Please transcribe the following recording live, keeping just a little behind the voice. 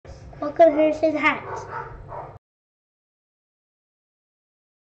Welcome to Harrison Hacks.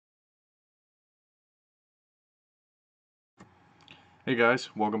 Hey guys,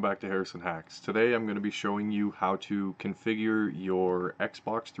 welcome back to Harrison Hacks. Today I'm going to be showing you how to configure your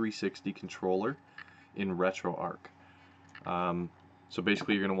Xbox 360 controller in RetroArch. So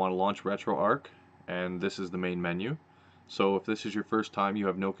basically you're going to want to launch RetroArch, and this is the main menu. So if this is your first time, you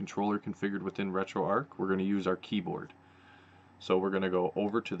have no controller configured within RetroArch, we're going to use our keyboard. So we're going to go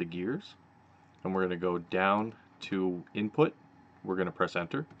over to the gears, and we're going to go down to input. We're going to press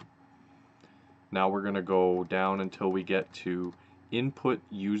enter. Now we're going to go down until we get to input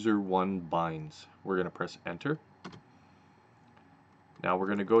user 1 binds. We're going to press enter. Now we're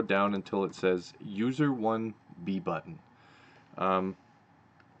going to go down until it says user 1 B button. Now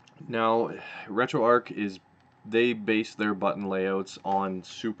RetroArch they base their button layouts on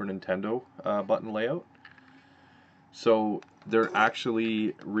Super Nintendo button layout. So they're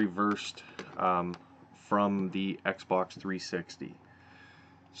actually reversed from the Xbox 360.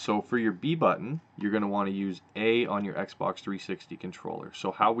 So for your B button, you're going to want to use A on your Xbox 360 controller.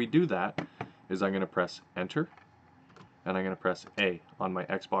 So how we do that is I'm going to press enter, and I'm going to press A on my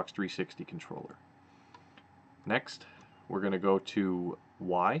Xbox 360 controller. Next, we're going to go to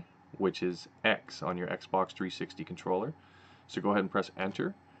Y, which is X on your Xbox 360 controller. So go ahead and press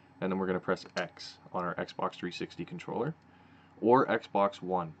enter, and then we're going to press X on our Xbox 360 controller, or Xbox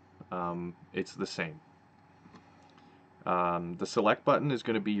One. It's the same. The select button is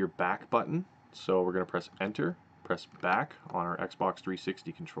going to be your back button, so we're going to press enter, press back on our Xbox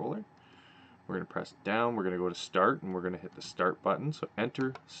 360 controller. We're going to press down, we're going to go to start, and we're going to hit the start button, so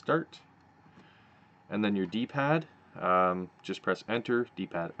enter, start. And then your D-pad, just press enter,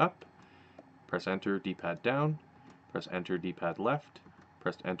 D-pad up, press enter, D-pad down, press enter, D-pad left,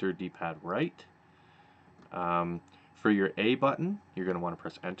 press enter, D-pad right. For your A button, you're going to want to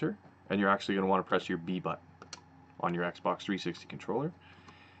press enter, and you're actually going to want to press your B button on your Xbox 360 controller.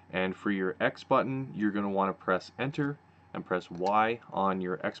 And for your X button, you're going to want to press enter and press Y on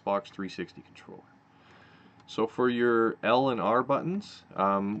your Xbox 360 controller. So for your L and R buttons,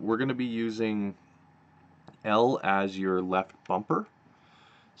 we're going to be using L as your left bumper.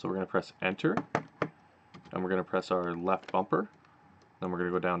 So we're going to press enter, and we're going to press our left bumper. Then we're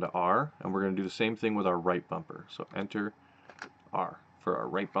going to go down to R, and we're going to do the same thing with our right bumper. So enter R for our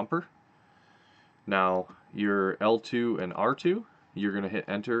right bumper. Now your L2 and R2, you're going to hit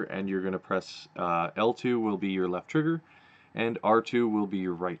enter, and you're going to press L2 will be your left trigger, and R2 will be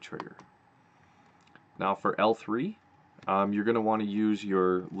your right trigger. Now for L3, you're going to want to use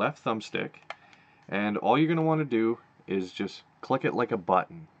your left thumbstick, and all you're going to want to do is just click it like a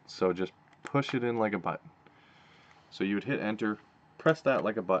button. So just push it in like a button. So you would hit enter, press that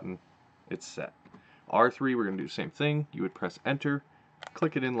like a button, it's set. R3, we're going to do the same thing. You would press enter,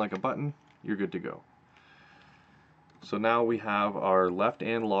 click it in like a button, you're good to go. So now we have our left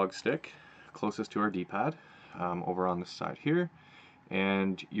analog stick closest to our D-pad over on this side here,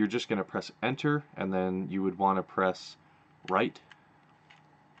 and you're just going to press enter, and then you would want to press right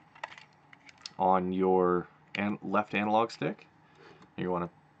on your left analog stick. You want to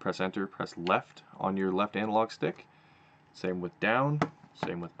press enter, press left on your left analog stick. Same with down,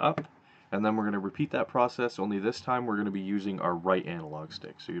 same with up. And then we're going to repeat that process, only this time we're going to be using our right analog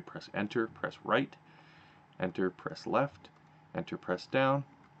stick. So you press enter, press right, enter, press left, enter, press down,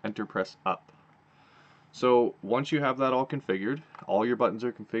 enter, press up. So once you have that all configured, all your buttons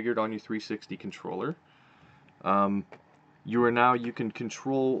are configured on your 360 controller, you can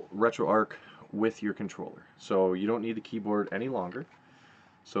control RetroArch with your controller. So you don't need the keyboard any longer.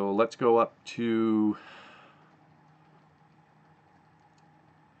 So let's go up to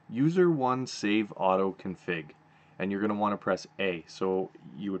user 1 save auto config, and you're going to want to press A. So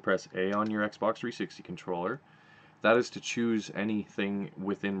you would press A on your Xbox 360 controller. That is to choose anything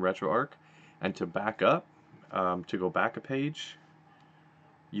within RetroArch, and to back up, to go back a page,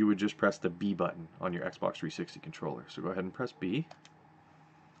 you would just press the B button on your Xbox 360 controller. So go ahead and press B.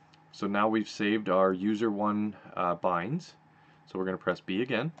 So now we've saved our user 1 binds. So we're going to press B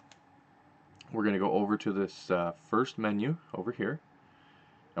again. We're going to go over to this first menu over here,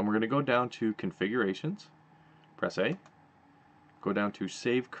 and we're going to go down to configurations, press A, go down to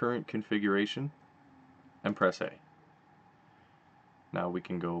save current configuration, and press A. Now we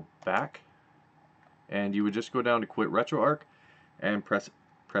can go back, and you would just go down to quit RetroArch and press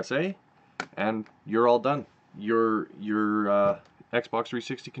A, and you're all done. Your Xbox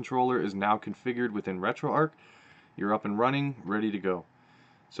 360 controller is now configured within RetroArch. You're up and running, ready to go.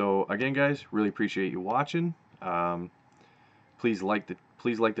 So again, guys, really appreciate you watching. Please like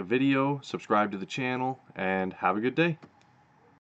the video, subscribe to the channel, and have a good day.